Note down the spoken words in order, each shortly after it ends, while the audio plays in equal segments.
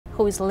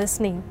who is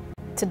listening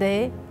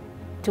today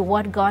to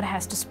what God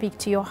has to speak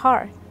to your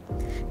heart.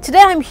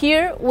 Today I'm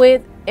here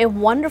with a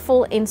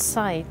wonderful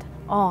insight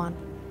on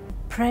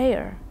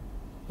prayer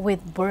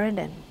with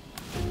burden.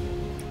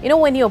 You know,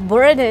 when you're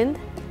burdened,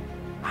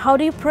 how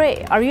do you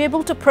pray? Are you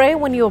able to pray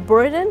when you're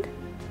burdened?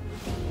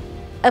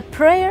 A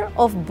prayer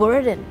of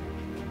burden.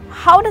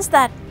 How does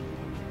that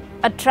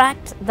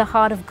attract the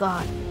heart of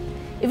God?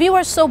 If you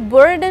are so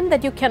burdened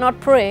that you cannot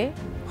pray,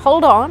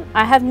 hold on,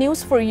 I have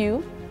news for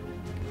you.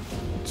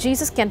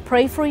 Jesus can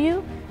pray for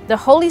you. The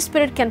Holy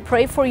Spirit can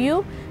pray for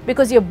you,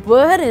 because your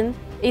burden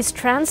is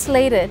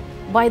translated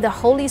by the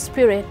Holy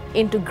Spirit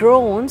into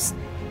groans,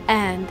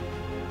 and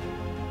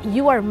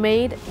you are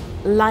made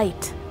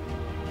light.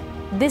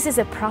 This is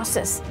a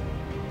process.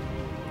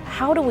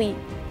 How do we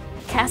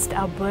cast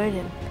our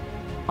burden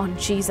on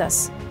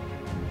Jesus?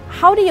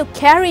 How do you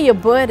carry your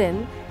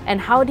burden, and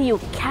how do you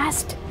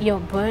cast your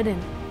burden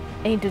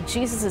into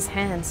Jesus'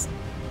 hands?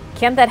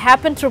 Can that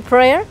happen through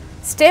prayer?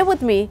 Stay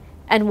with me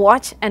and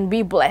watch and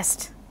be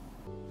blessed.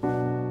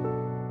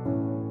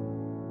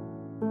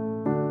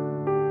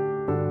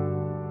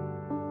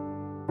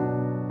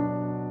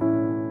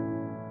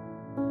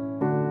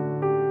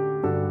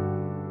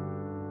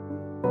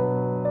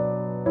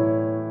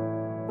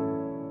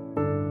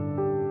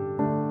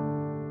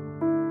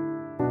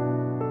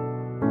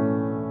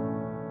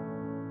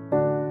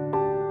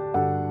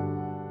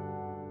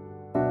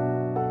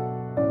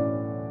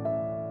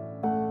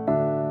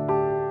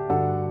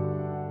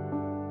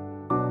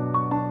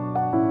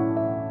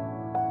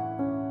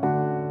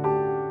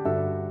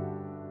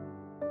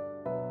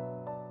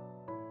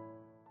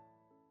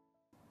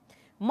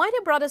 My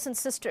dear brothers and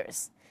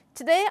sisters,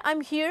 today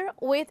I'm here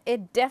with a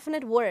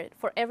definite word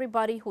for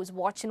everybody who's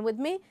watching with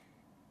me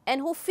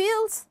and who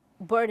feels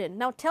burdened.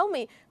 Now tell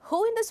me,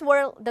 who in this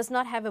world does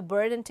not have a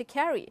burden to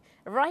carry?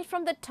 Right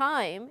from the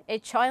time a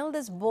child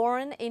is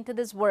born into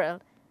this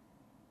world,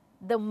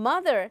 the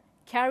mother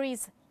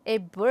carries a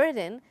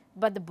burden,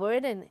 but the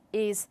burden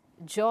is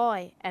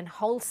joy and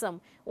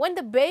wholesome. When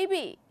the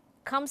baby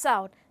comes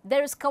out,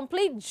 there is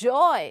complete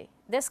joy.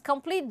 There's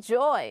complete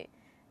joy.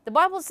 The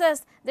Bible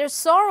says there's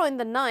sorrow in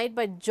the night,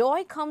 but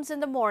joy comes in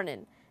the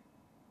morning.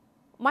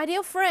 My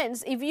dear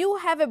friends, if you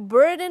have a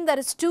burden that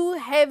is too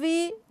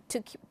heavy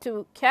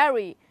to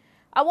carry,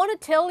 I want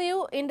to tell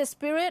you in the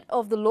Spirit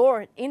of the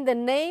Lord, in the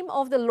name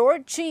of the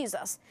Lord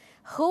Jesus,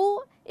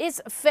 who is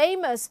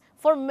famous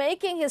for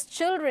making His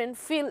children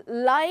feel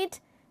light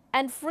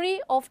and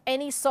free of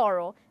any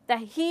sorrow,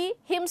 that He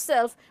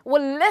Himself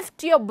will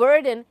lift your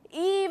burden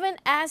even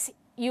as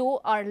you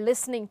are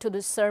listening to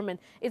this sermon.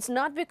 It's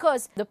not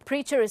because the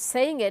preacher is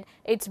saying it,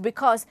 it's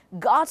because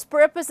God's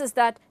purpose is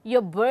that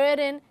your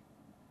burden,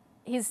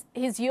 His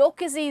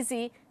yoke is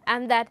easy,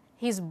 and that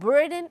His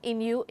burden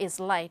in you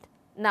is light.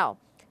 Now,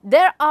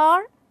 there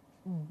are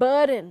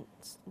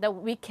burdens that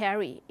we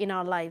carry in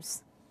our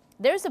lives.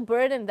 There's a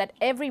burden that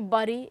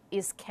everybody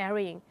is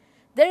carrying.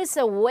 There is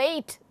a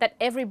weight that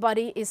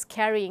everybody is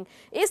carrying.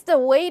 Is the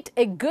weight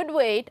a good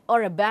weight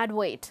or a bad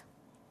weight?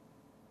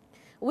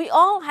 We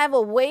all have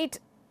a weight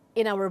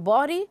in our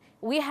body,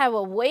 we have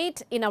a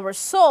weight in our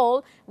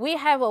soul, we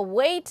have a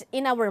weight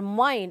in our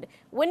mind.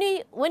 When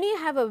you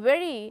have a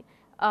very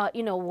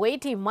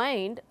weighty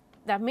mind,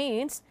 that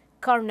means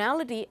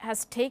carnality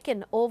has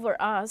taken over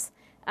us,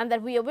 and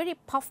that we are very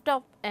puffed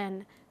up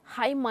and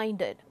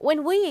high-minded.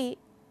 When we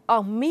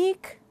are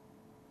meek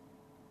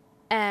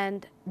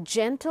and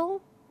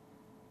gentle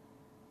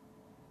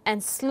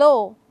and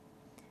slow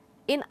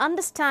in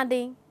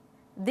understanding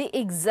the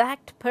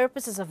exact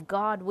purposes of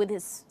God with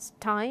His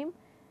time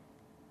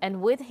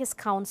and with His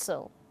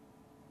counsel,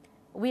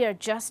 we are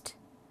just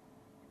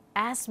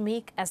as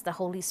meek as the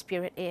Holy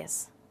Spirit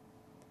is.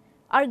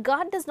 Our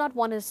God does not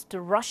want us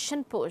to rush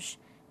and push.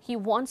 He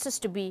wants us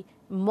to be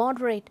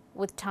moderate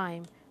with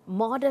time,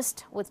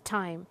 modest with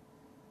time.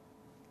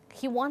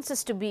 He wants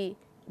us to be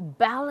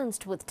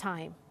balanced with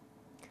time.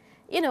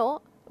 You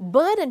know,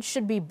 burden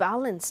should be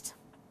balanced.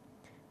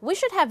 We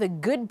should have a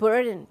good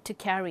burden to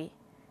carry.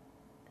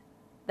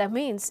 That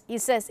means,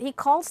 He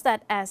calls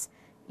that as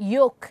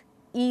yoke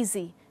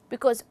easy,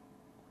 because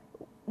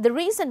the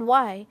reason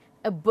why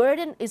a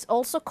burden is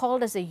also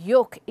called as a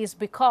yoke is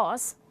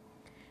because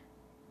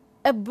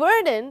a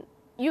burden,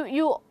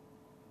 you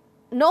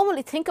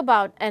normally think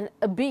about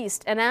a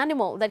beast, an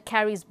animal that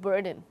carries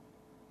burden.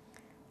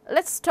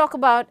 Let's talk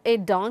about a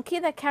donkey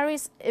that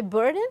carries a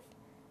burden,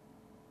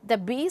 the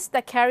beast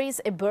that carries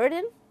a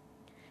burden.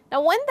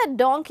 Now, when the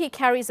donkey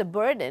carries a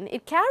burden,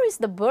 it carries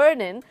the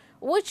burden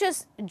which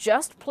is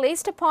just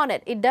placed upon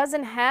it. It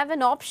doesn't have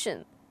an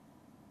option.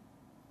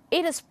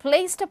 It is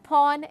placed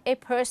upon a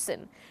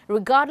person,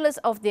 regardless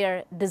of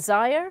their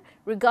desire,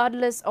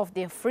 regardless of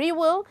their free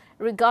will,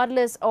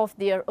 regardless of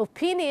their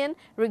opinion,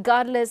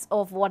 regardless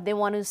of what they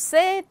want to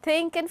say,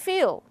 think, and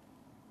feel.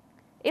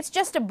 It's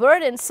just a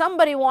burden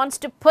somebody wants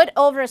to put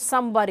over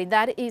somebody.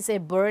 That is a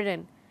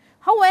burden.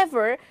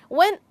 However,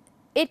 when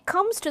it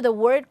comes to the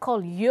word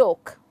called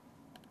yoke,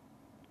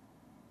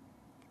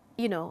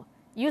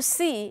 you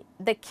see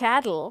the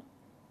cattle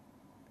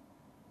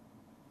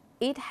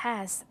it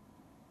has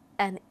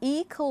an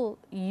equal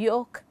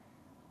yoke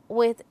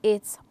with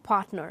its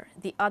partner,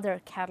 the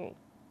other cattle.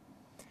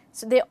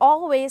 So they're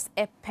always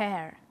a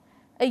pair.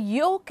 A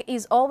yoke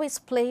is always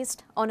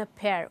placed on a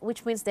pair,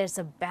 which means there's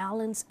a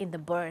balance in the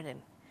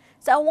burden.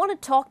 So I want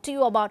to talk to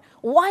you about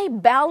why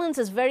balance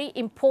is very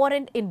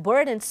important in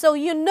burden. So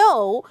you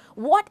know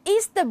what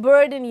is the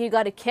burden you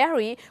got to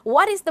carry,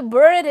 what is the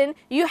burden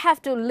you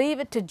have to leave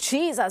it to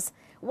Jesus.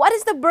 What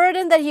is the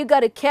burden that you got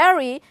to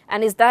carry,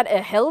 and is that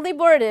a healthy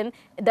burden?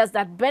 Does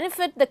that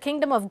benefit the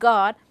kingdom of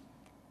God?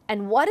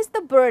 And what is the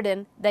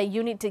burden that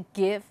you need to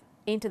give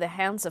into the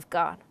hands of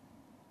God?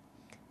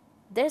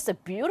 There's a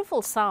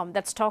beautiful psalm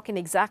that's talking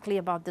exactly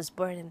about this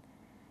burden.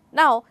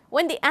 Now,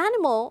 when the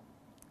animal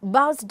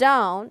bows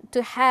down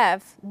to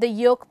have the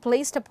yoke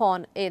placed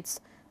upon its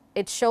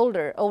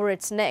shoulder, over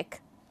its neck,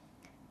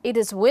 it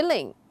is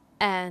willing,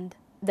 and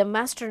the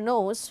master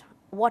knows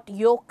what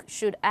yoke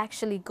should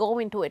actually go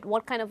into it,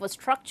 what kind of a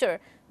structure,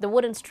 the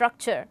wooden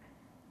structure,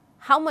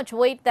 how much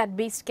weight that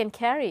beast can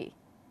carry.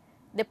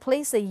 They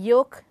place a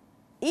yoke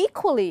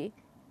equally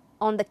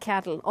on the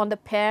cattle, on the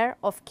pair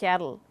of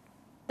cattle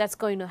that's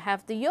going to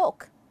have the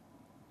yoke.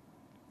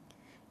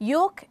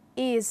 Yoke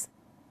is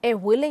a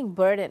willing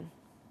burden,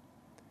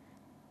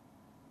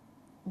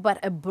 but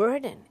a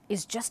burden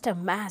is just a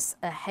mass,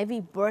 a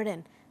heavy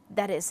burden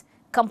that is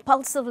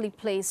compulsively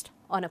placed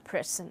on a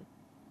person.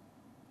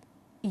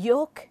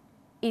 Yoke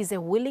is a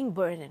willing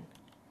burden.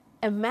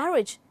 A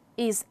marriage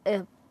is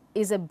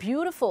a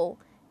beautiful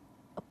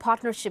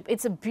partnership.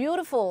 It's a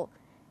beautiful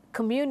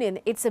communion.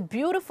 It's a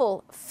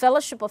beautiful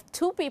fellowship of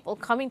two people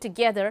coming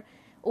together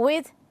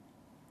with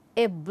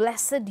a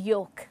blessed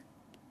yoke,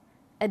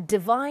 a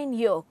divine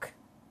yoke,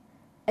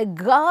 a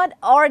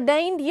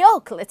God-ordained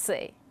yoke, let's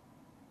say.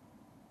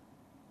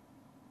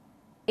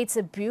 It's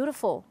a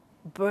beautiful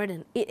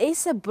burden. It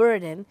is a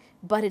burden,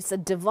 but it's a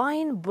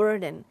divine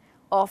burden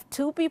of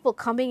two people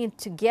coming in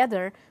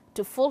together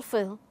to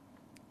fulfill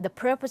the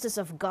purposes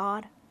of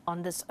God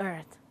on this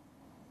earth.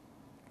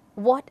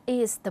 What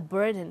is the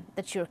burden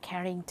that you're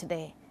carrying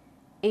today?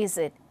 Is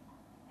it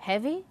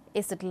heavy?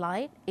 Is it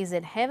light? Is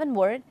it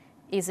heavenward?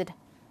 Is it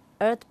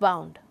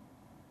earthbound?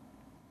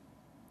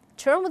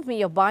 Turn with me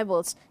your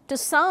Bibles to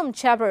Psalm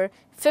chapter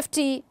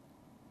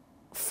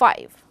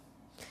 55.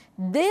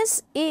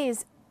 This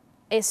is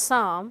a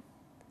psalm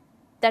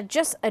that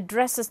just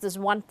addresses this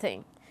one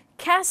thing.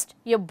 Cast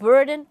your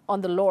burden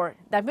on the Lord.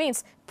 That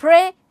means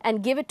pray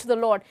and give it to the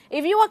Lord.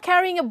 If you are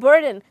carrying a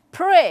burden,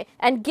 pray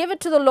and give it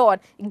to the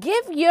Lord.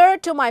 Give ear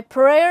to my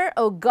prayer,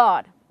 O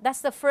God. That's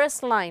the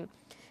first line.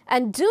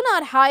 And do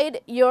not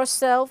hide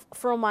yourself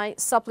from my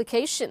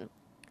supplication.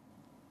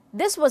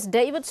 This was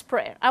David's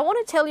prayer. I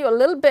want to tell you a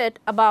little bit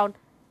about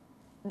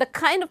the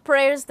kind of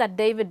prayers that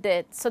David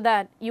did so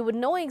that you would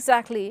know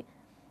exactly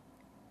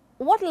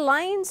what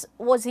lines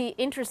was he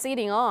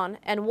interceding on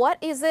and what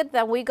is it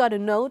that we got to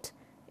note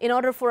in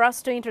order for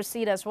us to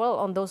intercede as well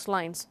on those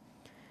lines.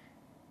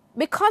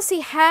 Because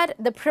he had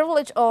the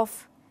privilege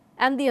of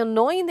and the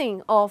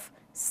anointing of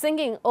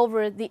singing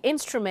over the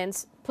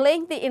instruments,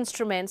 playing the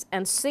instruments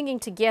and singing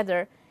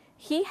together,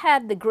 he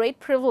had the great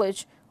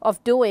privilege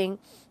of doing,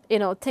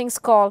 things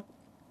called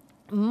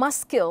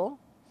maskil,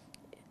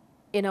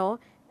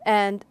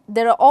 and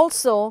there are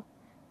also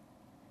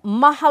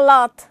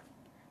mahalat,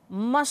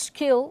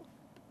 mashkil,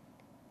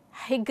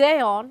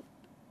 higayon,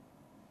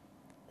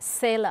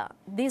 Selah.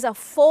 These are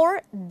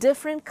 4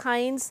 different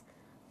kinds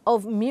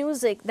of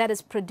music that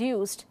is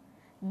produced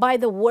by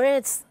the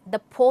words, the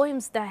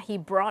poems that he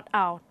brought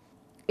out.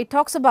 It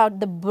talks about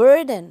the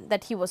burden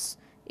that he was,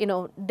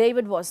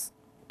 David was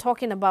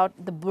talking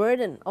about the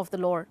burden of the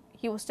Lord.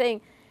 He was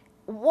saying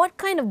what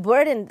kind of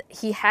burden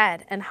he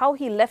had and how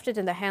he left it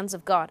in the hands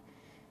of God.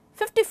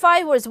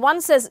 55 verse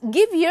 1 says,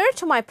 give ear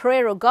to my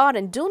prayer, O God,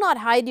 and do not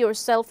hide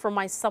yourself from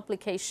my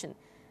supplication.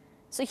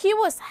 So he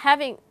was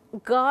having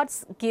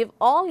God's give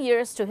all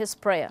ears to his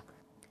prayer.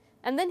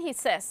 And then he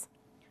says,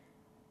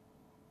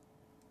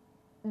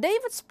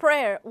 David's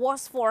prayer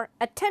was for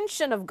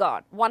attention of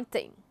God, one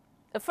thing.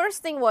 The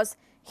first thing was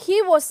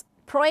he was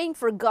praying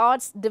for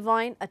God's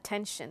divine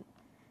attention.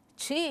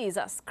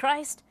 Jesus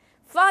Christ,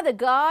 Father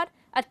God,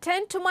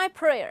 attend to my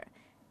prayer.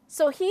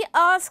 So he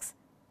asks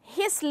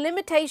his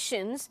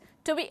limitations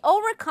to be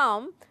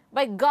overcome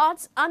by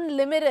God's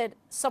unlimited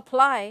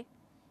supply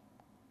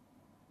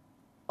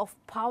of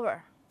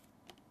power,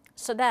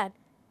 so that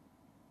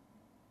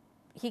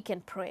he can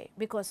pray,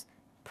 because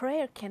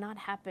prayer cannot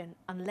happen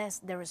unless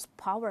there is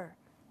power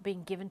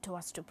being given to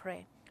us to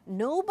pray.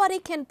 Nobody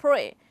can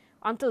pray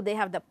until they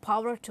have the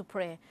power to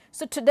pray.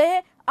 So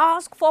today,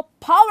 ask for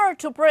power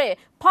to pray.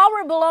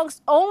 Power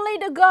belongs only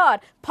to God.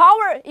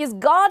 Power is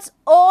God's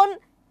own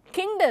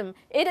kingdom.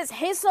 It is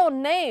His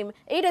own name.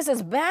 It is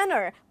His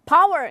banner.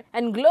 power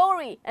and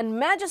glory and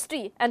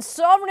majesty and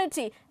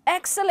sovereignty,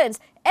 excellence,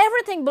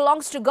 everything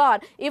belongs to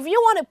God. If you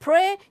want to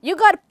pray, you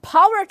got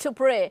power to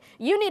pray.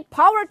 You need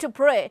power to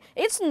pray.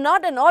 It's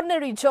not an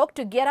ordinary joke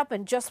to get up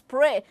and just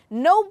pray.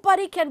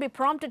 Nobody can be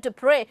prompted to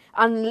pray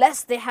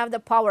unless they have the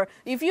power.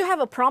 If you have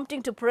a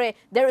prompting to pray,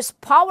 there is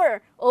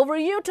power over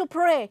you to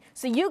pray.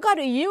 So you got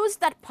to use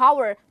that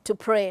power to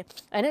pray.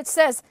 And it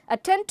says,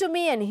 attend to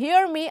me and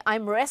hear me.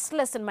 I'm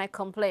restless in my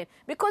complaint.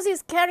 Because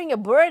he's carrying a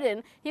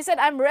burden, he said,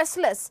 I'm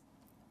restless.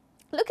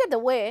 Look at the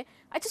way,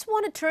 I just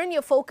want to turn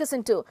your focus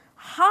into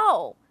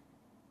how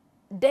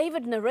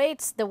David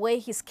narrates the way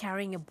he's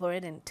carrying a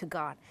burden to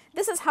God.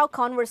 This is how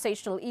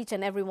conversational each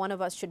and every one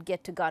of us should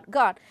get to God.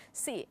 God,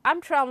 see,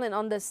 I'm traveling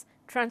on this,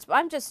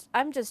 I'm just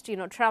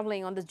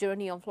traveling on this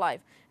journey of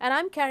life, and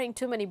I'm carrying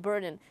too many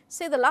burden.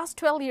 See, the last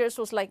 12 years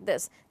was like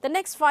this. The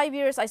next 5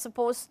 years, I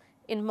suppose,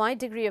 in my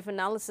degree of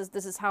analysis,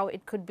 this is how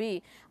it could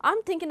be.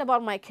 I'm thinking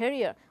about my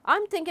career.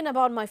 I'm thinking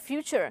about my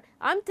future.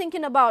 I'm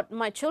thinking about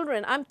my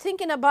children. I'm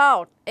thinking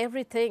about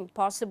everything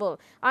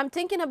possible. I'm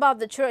thinking about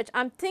the church.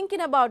 I'm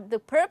thinking about the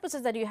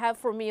purposes that you have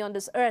for me on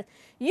this earth.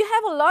 You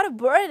have a lot of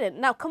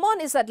burden. Now, come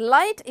on, is that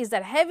light? Is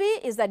that heavy?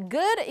 Is that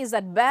good? Is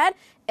that bad?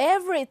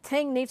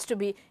 Everything needs to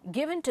be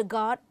given to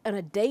God on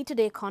a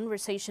day-to-day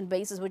conversation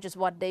basis, which is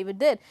what David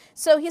did.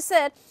 So he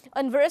said,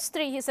 in verse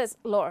 3, he says,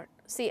 Lord,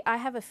 see, I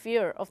have a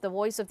fear of the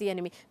voice of the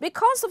enemy.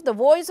 Because of the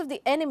voice of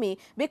the enemy,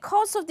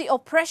 because of the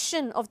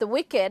oppression of the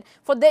wicked,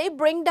 for they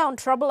bring down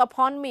trouble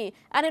upon me,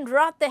 and in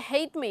wrath they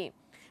hate me.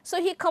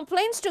 So he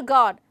complains to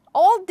God.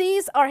 All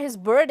these are his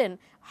burden.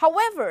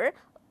 However,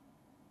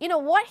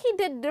 what he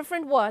did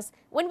different was,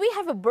 when we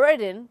have a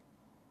burden,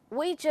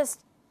 we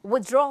just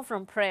withdraw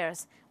from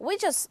prayers. We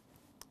just,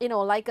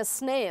 like a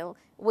snail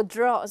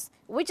withdraws.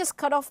 We just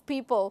cut off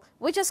people.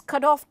 We just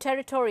cut off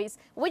territories.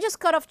 We just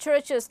cut off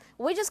churches.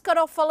 We just cut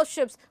off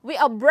fellowships. We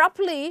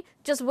abruptly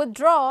just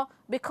withdraw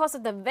because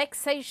of the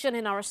vexation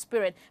in our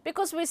spirit.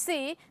 Because we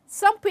see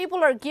some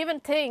people are given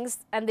things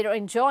and they're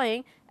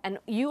enjoying, and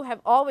you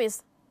have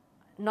always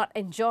not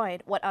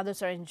enjoyed what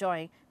others are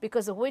enjoying,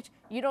 because of which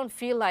you don't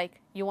feel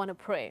like you want to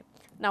pray.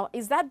 Now,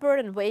 is that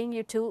burden weighing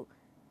you too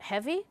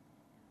heavy?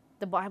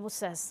 The Bible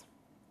says,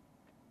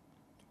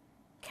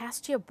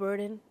 cast your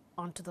burden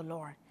onto the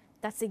Lord.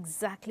 That's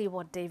exactly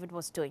what David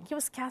was doing. He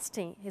was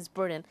casting his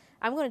burden.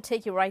 I'm going to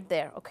take you right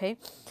there, okay?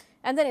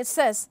 And then it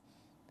says,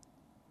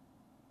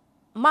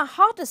 my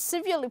heart is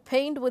severely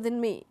pained within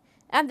me,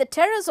 and the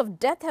terrors of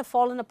death have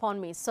fallen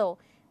upon me. So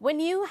when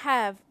you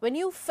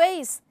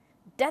face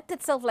death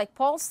itself, like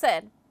Paul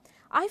said,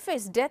 I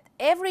face death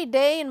every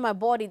day in my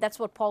body. That's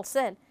what Paul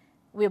said.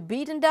 We're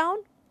beaten down,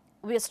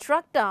 we're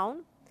struck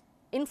down,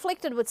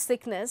 inflicted with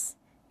sickness.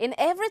 In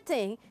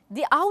everything,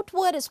 the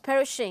outward is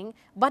perishing,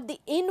 but the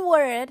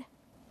inward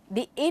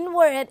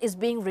is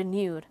being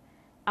renewed.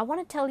 I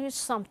want to tell you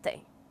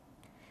something.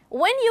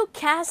 When you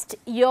cast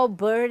your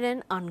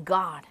burden on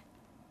God,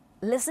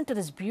 listen to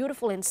this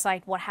beautiful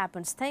insight, what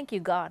happens. Thank you,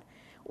 God.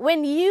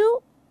 When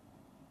you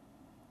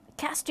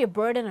cast your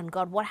burden on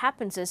God, what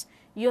happens is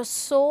your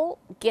soul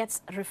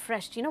gets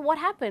refreshed. You know what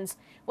happens?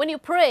 When you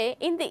pray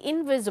in the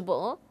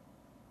invisible,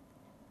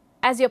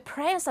 as your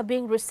prayers are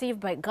being received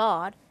by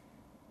God,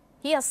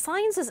 He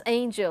assigns His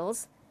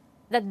angels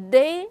that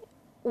they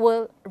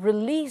will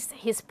release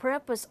His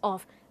purpose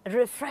of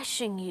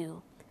refreshing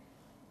you.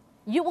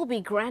 You will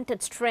be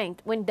granted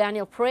strength. When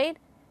Daniel prayed,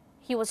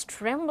 he was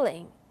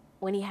trembling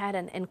when he had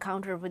an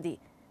encounter with the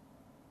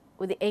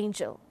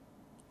angel.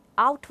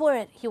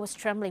 Outward, he was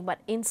trembling, but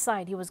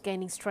inside, he was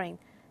gaining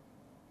strength.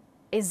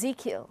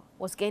 Ezekiel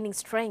was gaining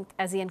strength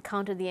as he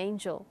encountered the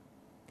angel.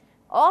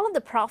 All of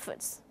the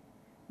prophets,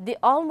 they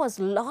almost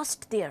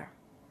lost their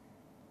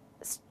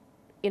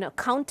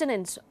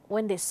countenance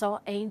when they saw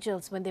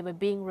angels, when they were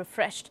being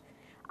refreshed.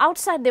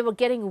 Outside, they were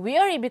getting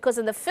weary because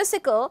in the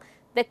physical,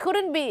 there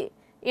couldn't be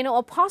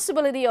a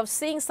possibility of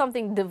seeing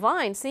something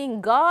divine,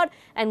 seeing God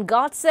and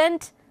God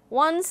sent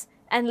ones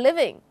and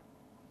living.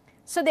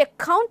 So their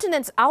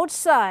countenance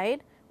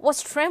outside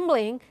was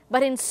trembling,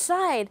 but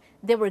inside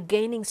they were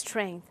gaining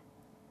strength.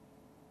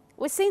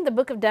 We see in the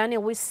book of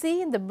Daniel, we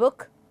see in the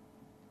book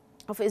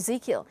of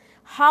Ezekiel,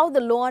 how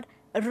the Lord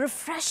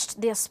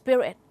refreshed their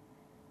spirit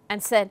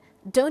and said,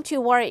 don't you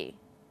worry,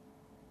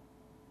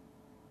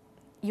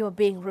 you are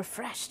being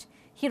refreshed.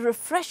 He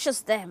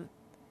refreshes them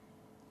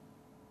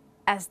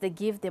as they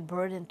give their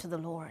burden to the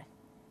Lord.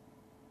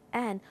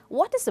 And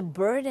what is a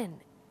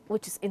burden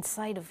which is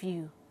inside of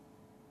you?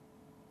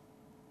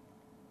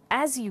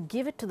 As you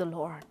give it to the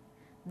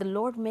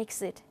Lord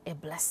makes it a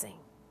blessing.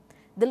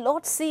 The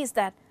Lord sees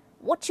that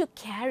what you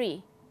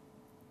carry,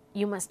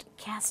 you must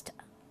cast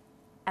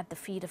at the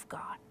feet of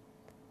God.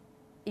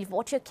 If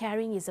what you're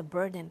carrying is a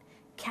burden,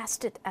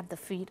 cast it at the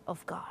feet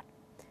of God.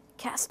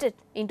 Cast it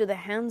into the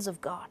hands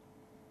of God.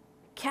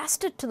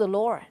 Cast it to the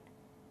Lord.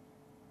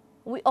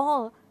 We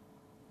all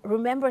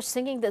remember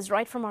singing this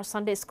right from our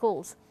Sunday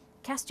schools.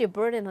 Cast your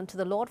burden unto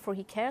the Lord, for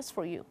He cares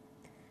for you.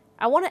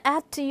 I want to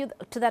add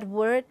to that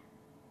word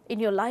in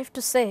your life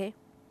to say,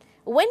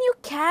 when you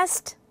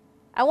cast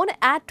I want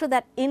to add to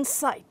that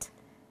insight.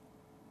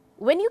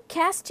 When you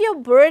cast your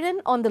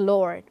burden on the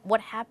Lord, what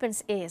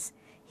happens is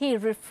He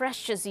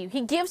refreshes you.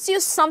 He gives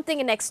you something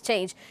in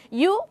exchange.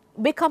 You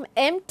become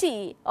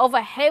empty of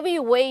a heavy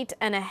weight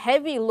and a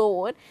heavy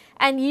load,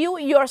 and you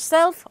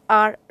yourself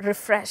are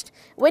refreshed.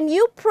 When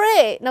you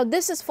pray, now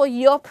this is for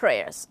your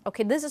prayers,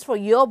 okay? This is for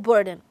your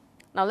burden.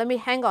 Now let me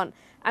hang on.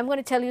 I'm going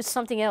to tell you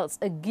something else,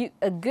 a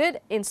good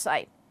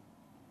insight.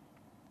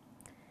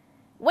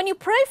 When you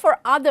pray for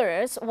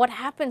others, what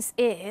happens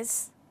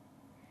is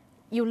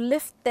you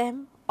lift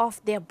them off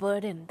their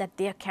burden that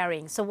they're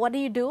carrying. So what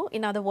do?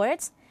 In other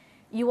words,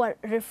 you are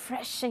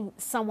refreshing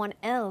someone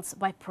else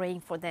by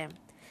praying for them.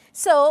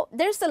 So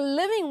there's a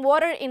living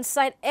water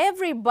inside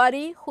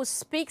everybody who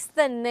speaks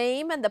the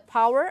name and the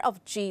power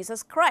of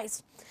Jesus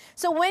Christ.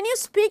 So when you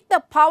speak the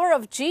power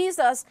of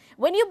Jesus,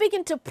 when you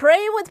begin to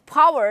pray with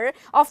power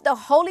of the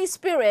Holy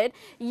Spirit,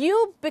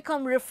 you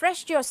become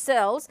refreshed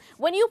yourselves.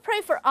 When you pray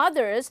for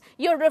others,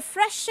 you're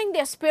refreshing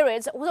their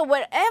spirits. So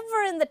wherever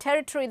in the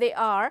territory they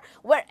are,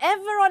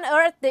 wherever on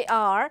earth they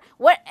are,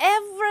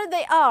 wherever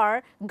they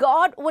are,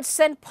 God would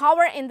send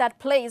power in that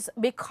place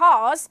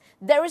because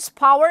there is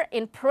power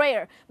in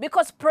prayer.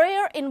 Because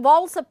prayer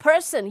involves a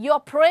person. You're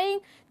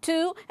praying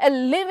to a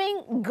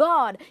living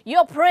God.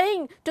 You're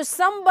praying to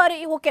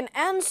somebody who can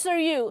answer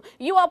you.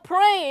 You are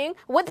praying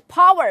with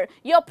power.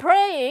 You're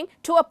praying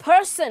to a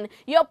person.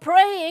 You're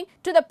praying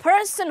to the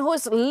person who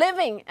is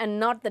living and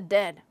not the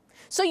dead.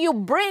 So you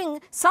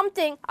bring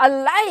something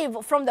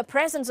alive from the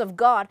presence of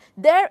God.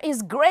 There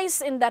is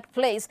grace in that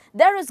place.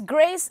 There is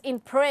grace in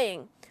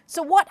praying.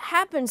 So what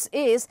happens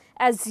is,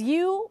 as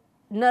you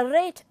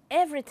narrate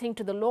everything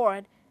to the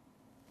Lord,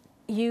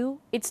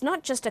 it's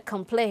not just a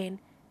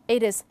complaint,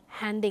 it is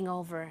handing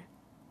over.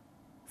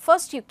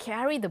 First you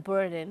carry the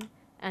burden,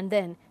 and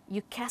then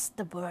you cast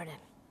the burden.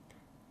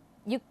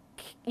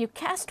 You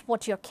cast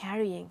what you're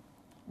carrying.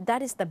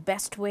 That is the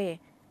best way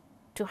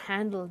to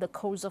handle the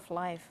course of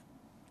life.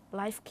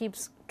 Life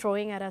keeps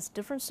throwing at us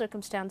different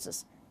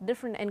circumstances,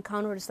 different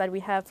encounters that we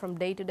have from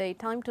day to day,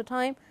 time to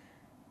time.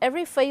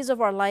 Every phase of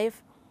our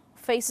life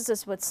faces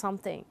us with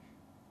something.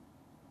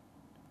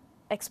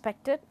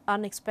 Expected,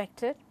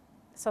 unexpected,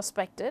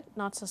 suspected,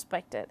 not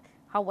suspected.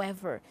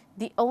 However,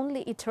 the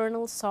only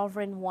eternal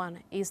sovereign one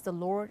is the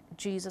Lord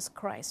Jesus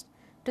Christ.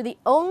 To the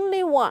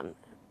only one,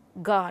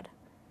 God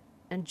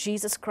and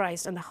Jesus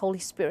Christ and the Holy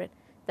Spirit,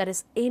 that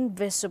is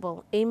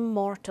invisible,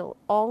 immortal,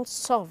 all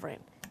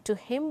sovereign. To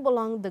Him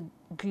belong the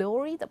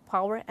glory, the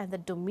power, and the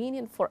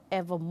dominion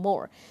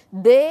forevermore.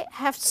 They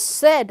have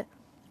said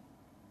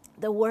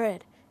the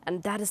word,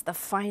 and that is the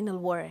final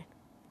word.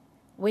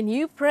 When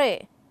you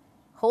pray,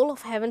 whole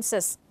of heaven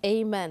says,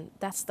 Amen.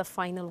 That's the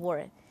final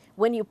word.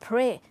 When you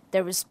pray,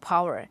 there is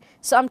power.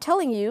 So I'm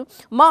telling you,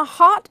 my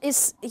heart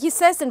is, he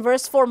says in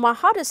verse 4, my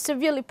heart is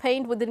severely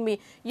pained within me.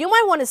 You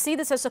might want to see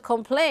this as a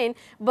complaint,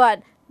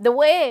 but the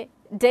way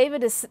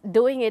David is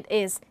doing it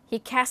is, he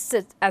casts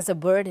it as a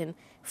burden.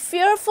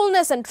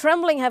 Fearfulness and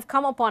trembling have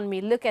come upon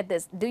me. Look at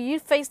this. Do you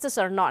face this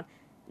or not?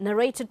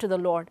 Narrate it to the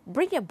Lord.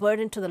 Bring your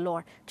burden to the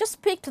Lord. Just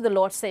speak to the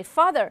Lord. Say,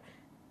 Father,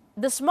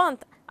 this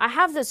month I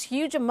have this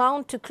huge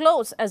amount to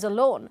close as a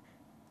loan.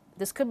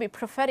 This could be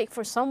prophetic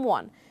for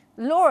someone.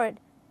 Lord,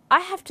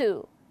 I have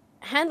to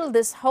handle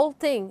this whole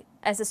thing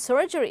as a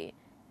surgery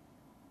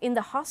in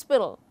the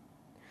hospital.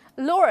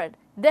 Lord,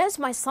 there's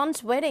my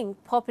son's wedding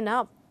popping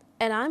up,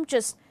 and I'm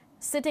just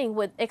sitting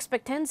with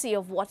expectancy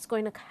of what's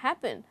going to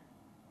happen.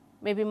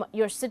 Maybe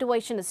your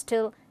situation is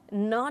still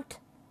not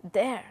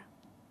there.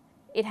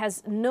 It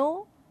has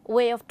no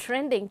way of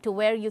trending to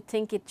where you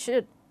think it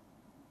should.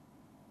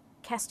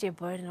 Cast your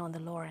burden on the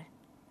Lord.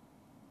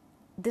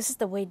 This is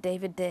the way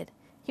David did.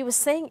 He was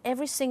saying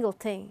every single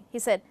thing. He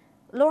said,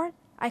 Lord,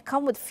 I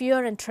come with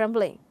fear and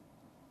trembling.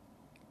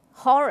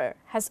 Horror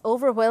has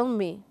overwhelmed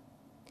me.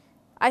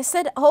 I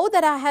said, oh,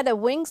 that I had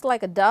wings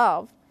like a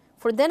dove,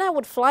 for then I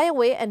would fly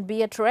away and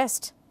be at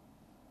rest.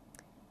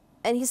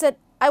 And he said,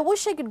 I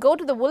wish I could go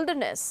to the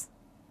wilderness.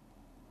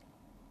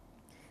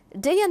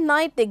 Day and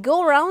night they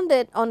go around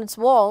it on its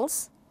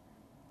walls.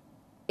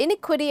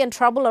 Iniquity and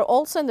trouble are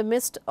also in the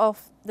midst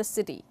of the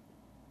city.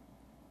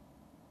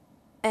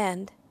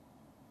 And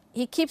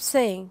he keeps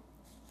saying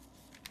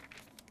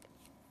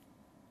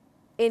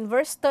in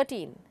verse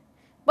 13,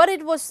 but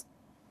it was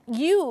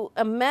you,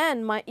 a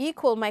man, my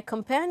equal, my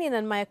companion,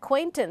 and my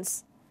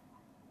acquaintance.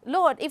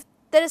 Lord, if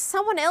there is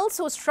someone else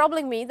who is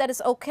troubling me, that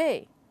is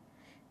okay.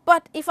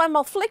 But if I'm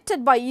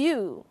afflicted by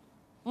you,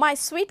 my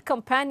sweet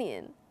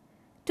companion,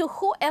 to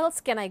who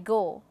else can I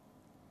go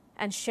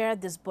and share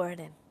this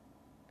burden?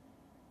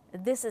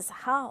 This is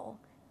how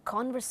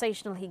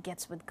conversational he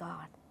gets with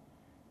God.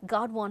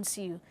 God wants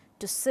you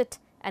to sit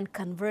and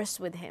converse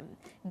with Him.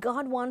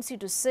 God wants you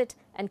to sit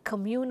and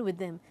commune with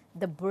Him,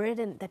 the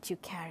burden that you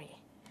carry.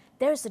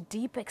 There's a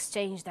deep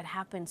exchange that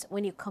happens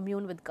when you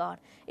commune with God.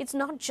 It's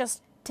not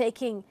just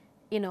taking,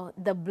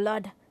 the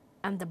blood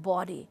and the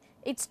body.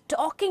 It's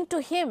talking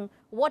to Him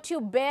what you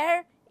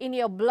bear in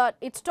your blood.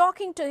 It's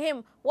talking to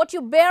Him what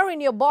you bear in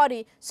your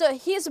body. So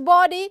His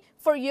body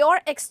for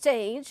your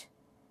exchange,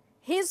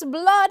 His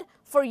blood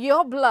for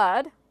your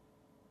blood.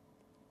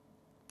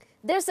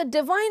 There's a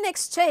divine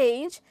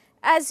exchange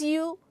as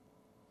you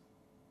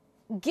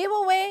give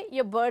away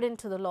your burden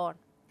to the Lord.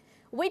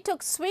 We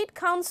took sweet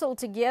counsel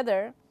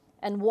together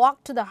and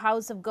walked to the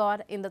house of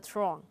God in the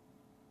throng.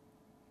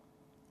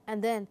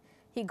 And then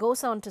he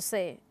goes on to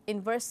say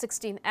in verse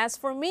 16, as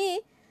for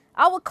me,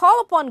 I will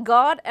call upon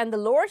God and the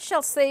Lord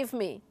shall save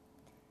me.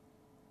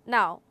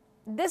 Now,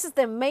 this is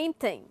the main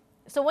thing.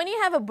 So when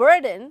you have a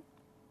burden,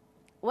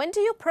 when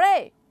do you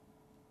pray?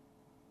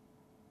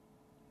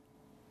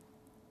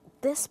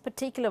 This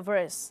particular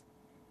verse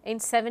in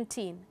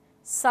 17,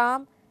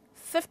 Psalm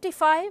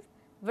 55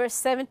 verse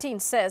 17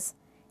 says,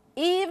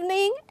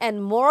 evening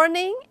and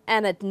morning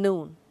and at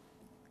noon.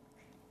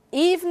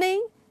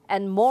 Evening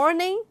and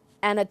morning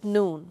and at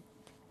noon.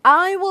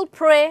 I will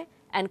pray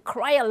and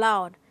cry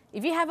aloud.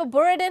 If you have a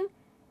burden,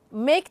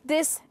 make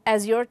this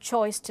as your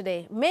choice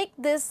today. Make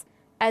this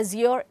as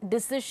your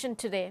decision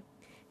today.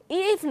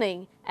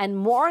 Evening and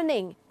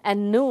morning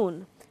and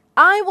noon,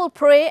 I will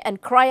pray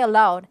and cry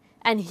aloud,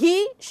 and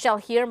he shall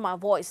hear my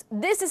voice.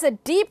 This is a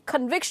deep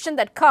conviction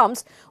that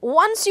comes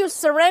once you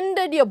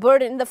surrendered your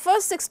burden. In the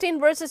first 16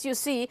 verses, you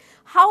see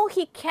how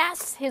he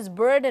casts his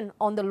burden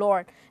on the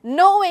Lord,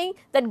 knowing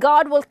that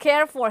God will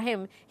care for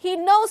him. He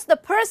knows the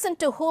person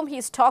to whom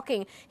he's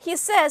talking. He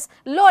says,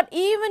 Lord,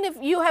 even if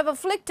you have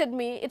afflicted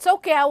me, it's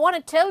okay. I want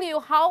to tell you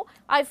how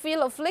I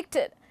feel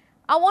afflicted.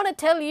 I want to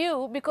tell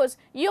you because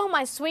you're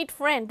my sweet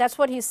friend. That's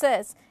what he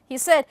says. He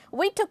said,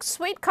 we took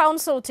sweet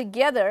counsel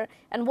together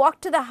and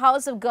walked to the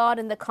house of God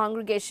in the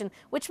congregation,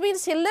 which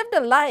means he lived a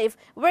life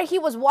where he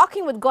was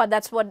walking with God.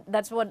 That's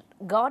what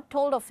God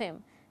told of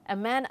him, a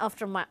man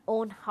after my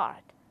own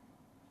heart.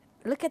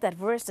 Look at that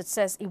verse that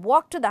says, he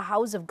walked to the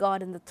house of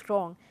God in the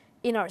throng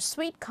in our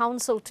sweet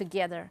counsel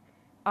together.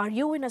 Are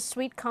you in a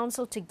sweet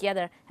counsel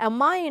together?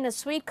 Am I in a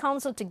sweet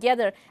counsel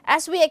together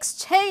as we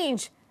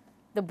exchange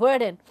the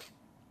burden?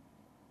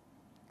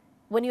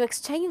 When you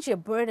exchange your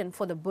burden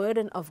for the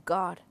burden of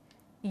God,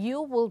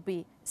 you will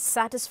be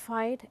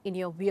satisfied in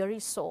your weary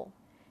soul.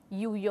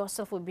 You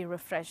yourself will be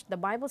refreshed. The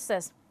Bible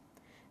says,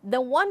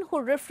 the one who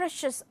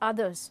refreshes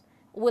others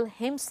will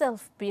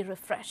himself be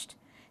refreshed.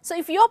 So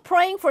if you're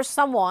praying for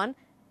someone,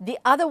 the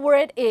other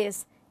word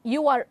is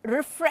you are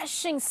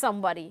refreshing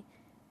somebody.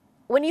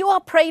 When you are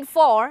prayed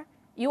for,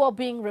 you are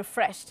being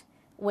refreshed.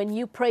 When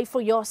you pray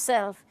for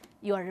yourself,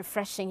 you are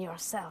refreshing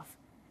yourself.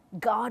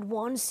 God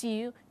wants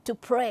you to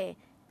pray.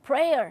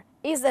 Prayer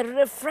is a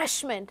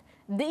refreshment.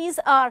 These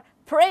are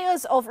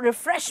prayers of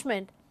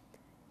refreshment.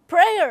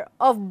 Prayer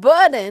of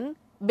burden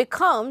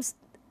becomes,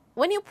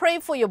 when you pray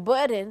for your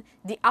burden,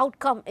 the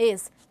outcome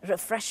is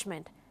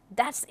refreshment.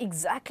 That's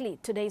exactly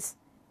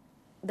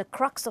the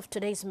crux of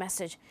today's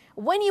message.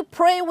 When you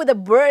pray with a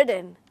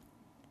burden,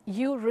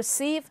 you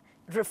receive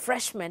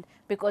refreshment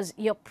because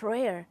your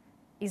prayer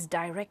is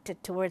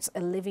directed towards a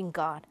living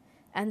God.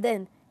 And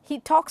then he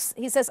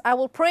says, I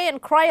will pray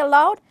and cry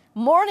aloud,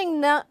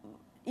 morning,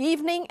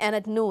 evening and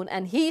at noon,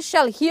 and he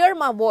shall hear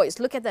my voice.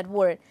 Look at that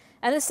word.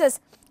 And it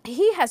says,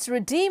 he has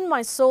redeemed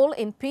my soul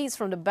in peace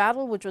from the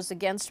battle which was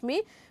against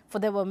me, for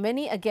there were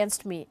many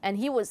against me. And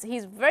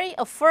he's very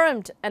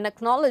affirmed and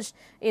acknowledged.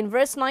 In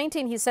verse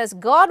 19, he says,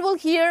 God will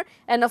hear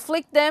and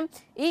afflict them,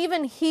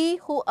 even he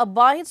who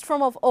abides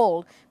from of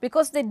old,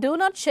 because they do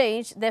not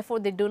change, therefore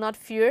they do not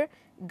fear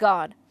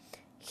God.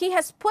 He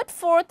has put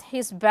forth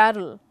his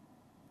battle.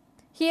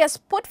 He has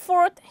put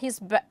forth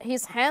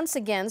his hands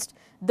against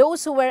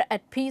those who were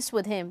at peace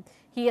with him.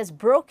 He has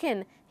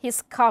broken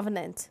his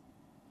covenant.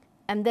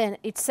 And then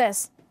it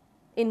says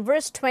in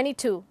verse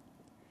 22,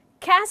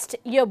 cast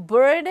your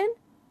burden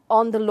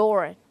on the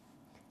Lord,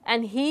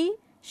 and he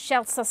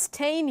shall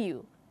sustain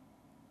you.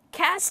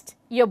 Cast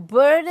your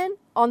burden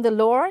on the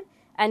Lord,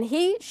 and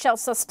he shall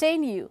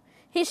sustain you.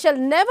 He shall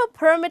never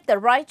permit the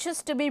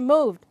righteous to be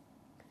moved.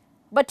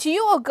 But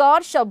you, O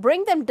God, shall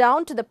bring them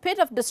down to the pit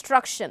of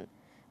destruction.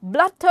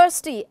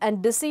 Bloodthirsty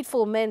and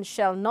deceitful men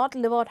shall not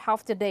live out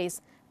half their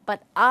days,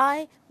 but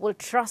I will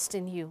trust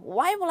in you.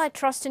 Why will I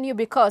trust in you?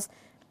 Because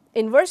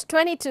in verse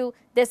 22,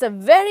 there's a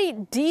very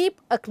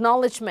deep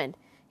acknowledgement.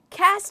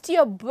 Cast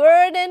your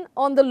burden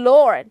on the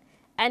Lord,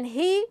 and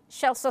he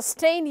shall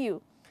sustain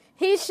you.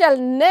 He shall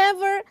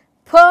never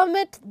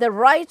permit the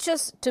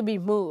righteous to be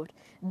moved.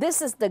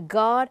 This is the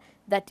God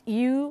that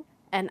you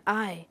and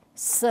I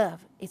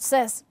serve. It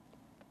says,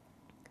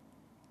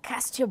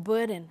 cast your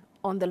burden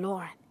on the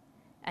Lord,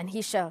 and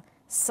he shall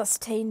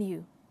sustain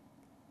you.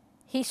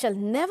 He shall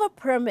never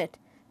permit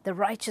the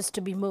righteous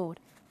to be moved.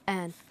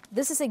 And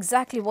this is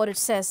exactly what it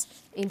says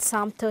in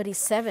Psalm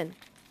 37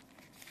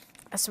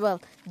 as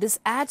well. This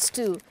adds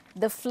to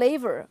the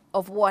flavor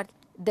of what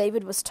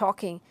David was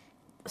talking.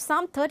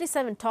 Psalm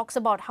 37 talks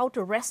about how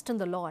to rest in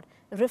the Lord.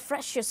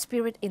 Refresh your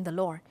spirit in the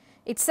Lord.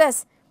 It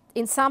says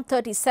in Psalm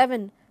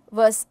 37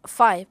 verse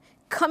 5,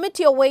 commit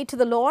your way to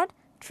the Lord,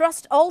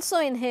 trust also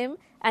in him,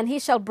 and he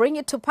shall bring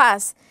it to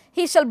pass.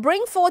 He shall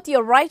bring forth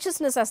your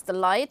righteousness as the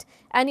light,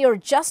 and your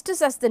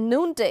justice as the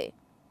noonday.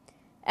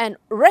 And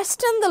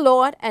rest in the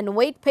Lord and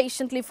wait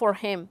patiently for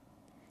him.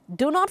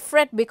 Do not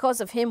fret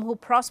because of him who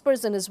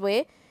prospers in his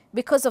way,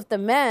 because of the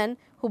man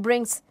who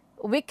brings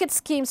wicked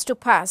schemes to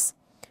pass.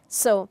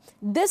 So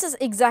this is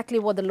exactly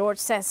what the Lord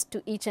says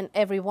to each and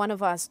every one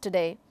of us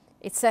today.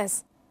 It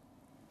says,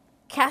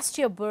 cast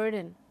your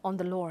burden on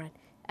the Lord,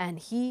 and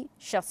he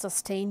shall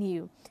sustain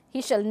you.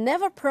 He shall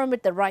never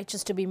permit the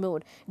righteous to be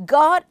moved.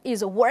 God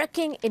is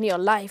working in your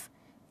life.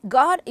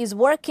 God is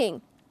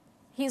working.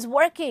 He's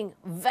working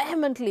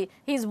vehemently.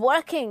 He's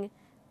working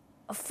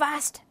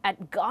fast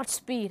at God's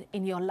speed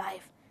in your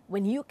life.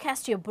 When you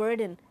cast your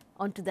burden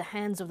onto the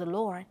hands of the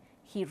Lord,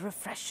 he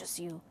refreshes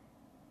you.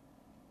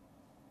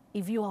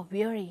 If you are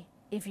weary,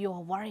 if you are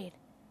worried,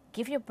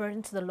 give your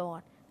burden to the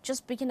Lord.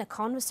 Just begin a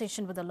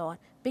conversation with the Lord.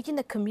 Begin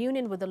a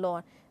communion with the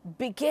Lord.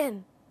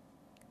 Begin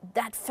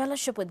that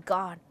fellowship with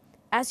God.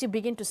 As you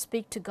begin to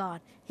speak to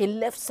God, he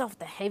lifts off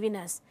the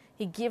heaviness.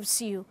 He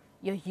gives you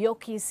your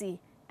yoke easy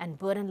and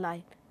burden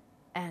light.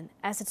 And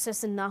as it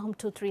says in Nahum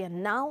 2:3,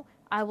 and now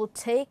I will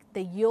take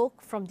the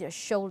yoke from their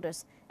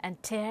shoulders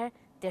and tear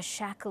their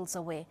shackles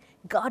away.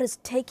 God is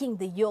taking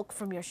the yoke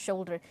from your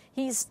shoulder.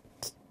 He's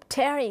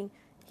tearing,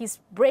 he's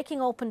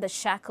breaking open the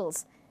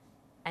shackles,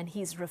 and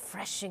he's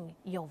refreshing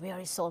your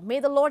weary soul.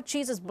 May the Lord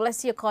Jesus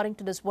bless you according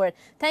to this word.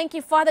 Thank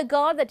you, Father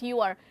God, that you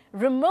are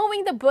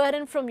removing the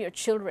burden from your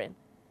children.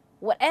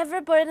 Whatever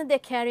burden they're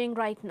carrying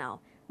right now,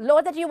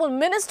 Lord, that you will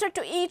minister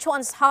to each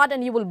one's heart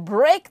and you will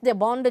break their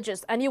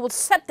bondages and you will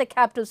set the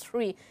captives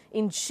free.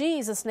 In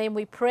Jesus' name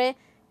we pray.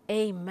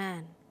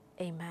 Amen.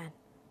 Amen.